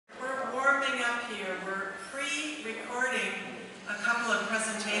here, we're pre-recording a couple of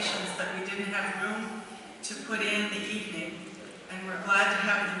presentations that we didn't have room to put in the evening, and we're glad to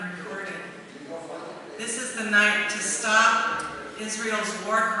have them recorded. This is the night to stop Israel's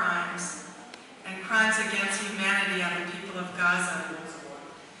war crimes and crimes against humanity on the people of Gaza.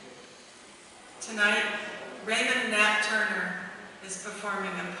 Tonight, Raymond Nat is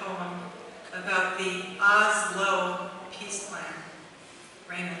performing a poem about the Oslo peace plan.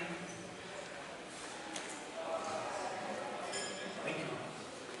 Raymond. Thank you.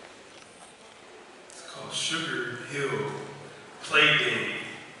 It's called Sugar Hill Play Day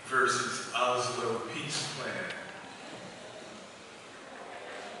versus Oslo peace plan.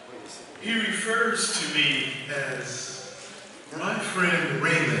 He refers to me as my friend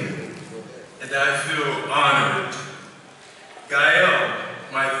Raymond, and I feel honored. Gael,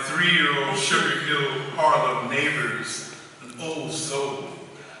 my 3-year-old Sugar Hill Harlem neighbor's an old soul,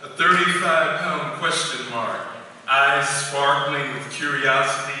 a 35-pound question mark, eyes sparkling with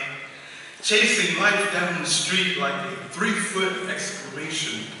curiosity, chasing life down the street like a 3-foot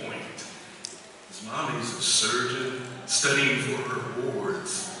exclamation point. His mommy's a surgeon studying for her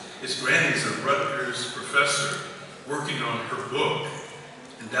boards. His granny's a Rutgers professor working on her book.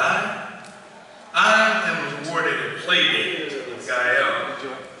 And I am awarded a play date with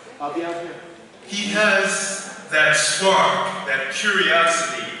Gael. I'll be out here. He has that spark, that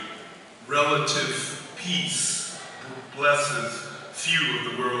curiosity, relative peace that blesses few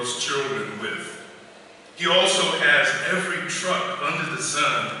of the world's children with. He also has every truck under the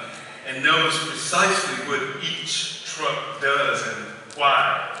sun and knows precisely what each truck does and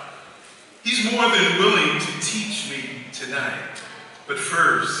why. He's more than willing to teach me tonight. But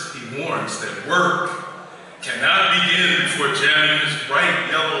first, he warns that work cannot begin before jamming his bright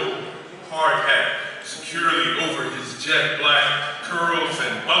yellow hard hat securely over his jet black curls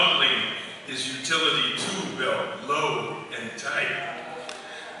and buckling his utility tool belt low and tight.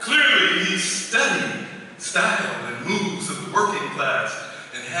 Clearly, he's studied style and moves of the working class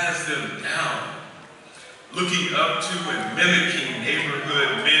and has them down, looking up to and mimicking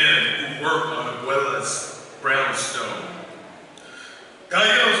neighborhood men who work on Abuela's brownstone.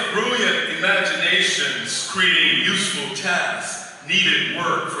 Gael's brilliant imaginations creating useful tasks, needed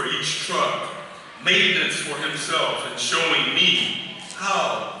work for each truck, maintenance for himself, and showing me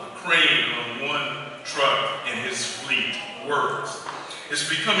how the crane on one truck in his fleet works. It's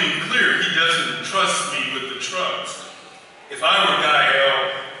becoming clear he doesn't trust me with the trucks. If I were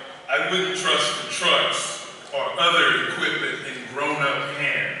Gael, I wouldn't trust the trucks or other equipment in grown-up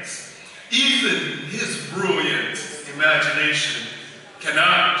hands. Even his brilliant imagination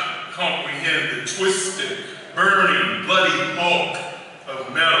cannot comprehend the twisted, burning, bloody bulk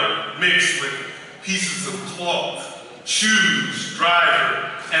of metal mixed with pieces of cloth, shoes,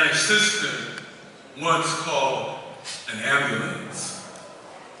 driver, and assistant, once called an ambulance.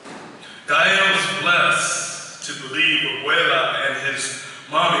 Gael's blessed to believe Abuela and his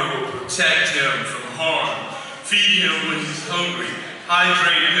mommy will protect him from harm, feed him when he's hungry,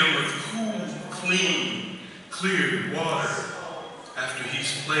 hydrate him with cool, clean, clear water after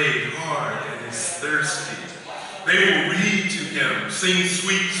he's played hard and is thirsty. They will read to him, sing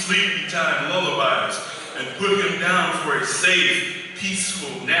sweet, sleepy time lullabies, and put him down for a safe,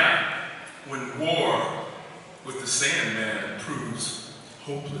 peaceful nap when war with the Sandman proves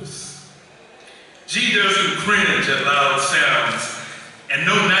hopeless. G doesn't cringe at loud sounds, and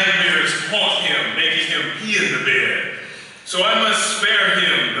no nightmares haunt him, making him pee in the bed. So I must spare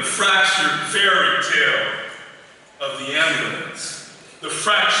him the fractured fairy tale of the ambulance, the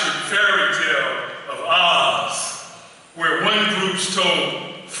fractured fairy tale of Oz, where one group's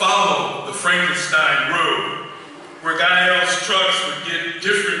told, follow the Frankenstein road, where Gael's trucks would get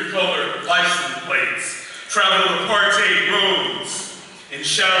different colored license plates, travel apartheid roads in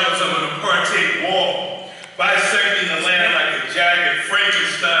shadows of an apartheid wall, bisecting the land like a jagged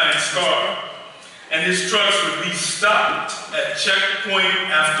Frankenstein scar. And his trucks would be stopped at checkpoint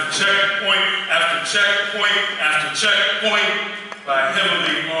after checkpoint after checkpoint after checkpoint by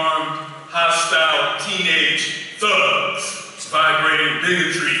heavily armed, hostile teenage thugs, vibrating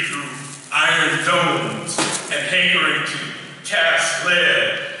bigotry through iron domes and hankering to cast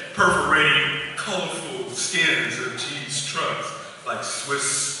lead, perforating colorful skins of G's trucks like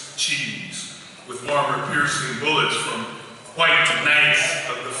Swiss cheese, with armor-piercing bullets from white knights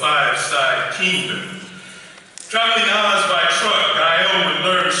of the Five-Side Kingdom. Traveling Oz by truck, Gael would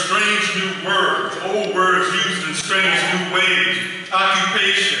learn strange new words, old words used in strange new ways,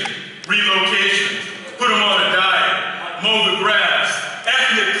 occupation, relocation, put them on a diet, mow the grass,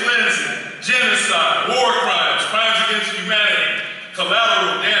 ethnic cleansing, genocide, war crimes, crimes against humanity,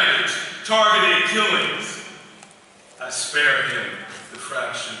 collateral damage, targeted killings. I spare him the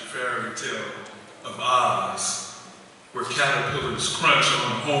fractured fairy tale of Oz, where caterpillars crunch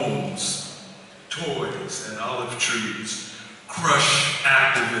on homes, toys, and olive trees, crush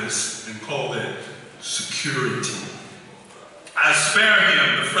activists and call it security. I spare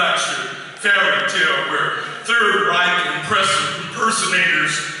him the fractured fairy tale where Third Reich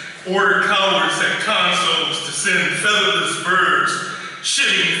impersonators order cowards at consoles to send featherless birds,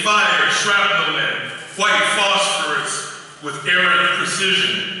 shitting fire, shrapnel, and white phosphorus with errant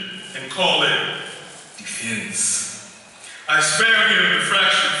precision and call it defense. I spare him the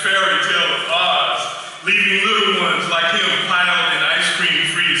fractured fairy tale of Oz, leaving little ones like him piled in ice cream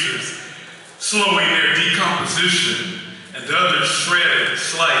freezers, slowing their decomposition, and the others shredded,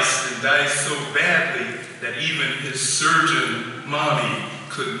 sliced, and diced so badly that even his surgeon mommy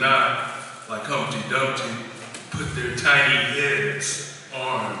could not, like Humpty Dumpty, put their tiny heads,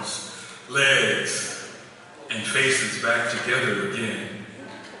 arms, legs, and faces back together again.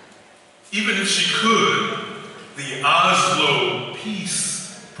 Even if she could, the Oslo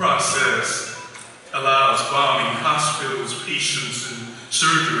peace process allows bombing hospitals, patients, and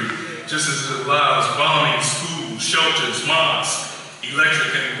surgery, just as it allows bombing schools, shelters, mosques,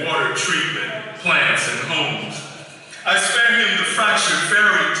 electric and water treatment plants, and homes. I spare him the fractured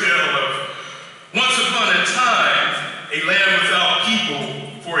fairy tale of once upon a time, a land without people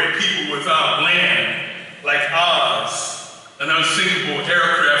for a people without land, like Oz, an unsinkable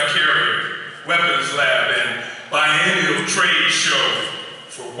aircraft carrier, weapons lab, and biennial trade show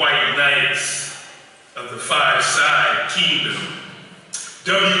for white knights of the five-side kingdom.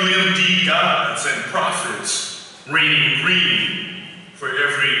 WMD gods and prophets reigning green for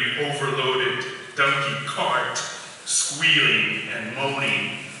every overloaded donkey cart, squealing and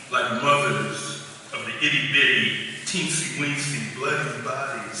moaning like mothers of the itty-bitty, teensy-weensy, bloody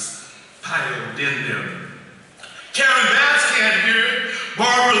bodies piled in them. Karen Bass can't hear it,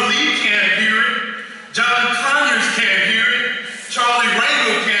 Barbara Lee can't hear it, John Conyers can't hear it, Charlie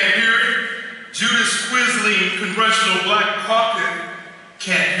Rangel can't hear it, Judas Quisling, Congressional Black Caucus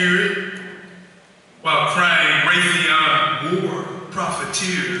can't hear it, while crying Raytheon war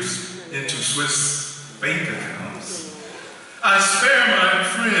profiteers into Swiss bank accounts. I spare my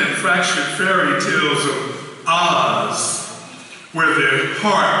friend fractured fairy tales of Oz, where the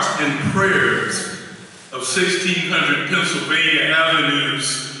heart and prayers of 1600 Pennsylvania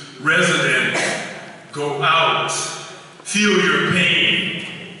Avenue's residents go out. Feel your pain,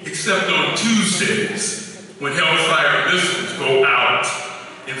 except on Tuesdays when hellfire missiles go out,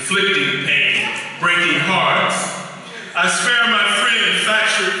 inflicting pain, breaking hearts. I spare my friend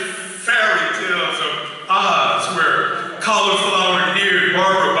fractured fairy tales of Oz, where cauliflower-eared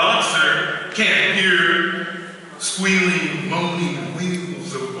Barbara Boxer can't hear squealing, moaning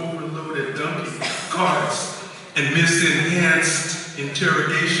wheels of overloaded donkey carts and misenhanced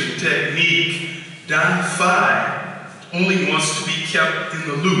interrogation technique. Don Phi only wants to be kept in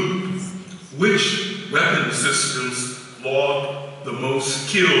the loop. Which weapon systems log the most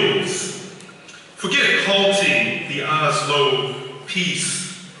kills? Forget halting the Oslo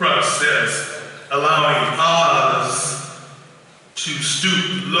peace process, allowing Oz to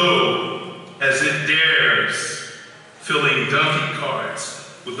stoop low as it dares, filling donkey carts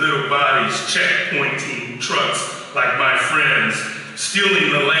with little bodies, checkpointing trucks like my friends,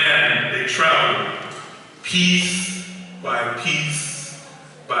 stealing the land they travel, piece by piece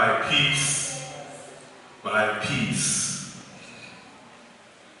by piece by piece.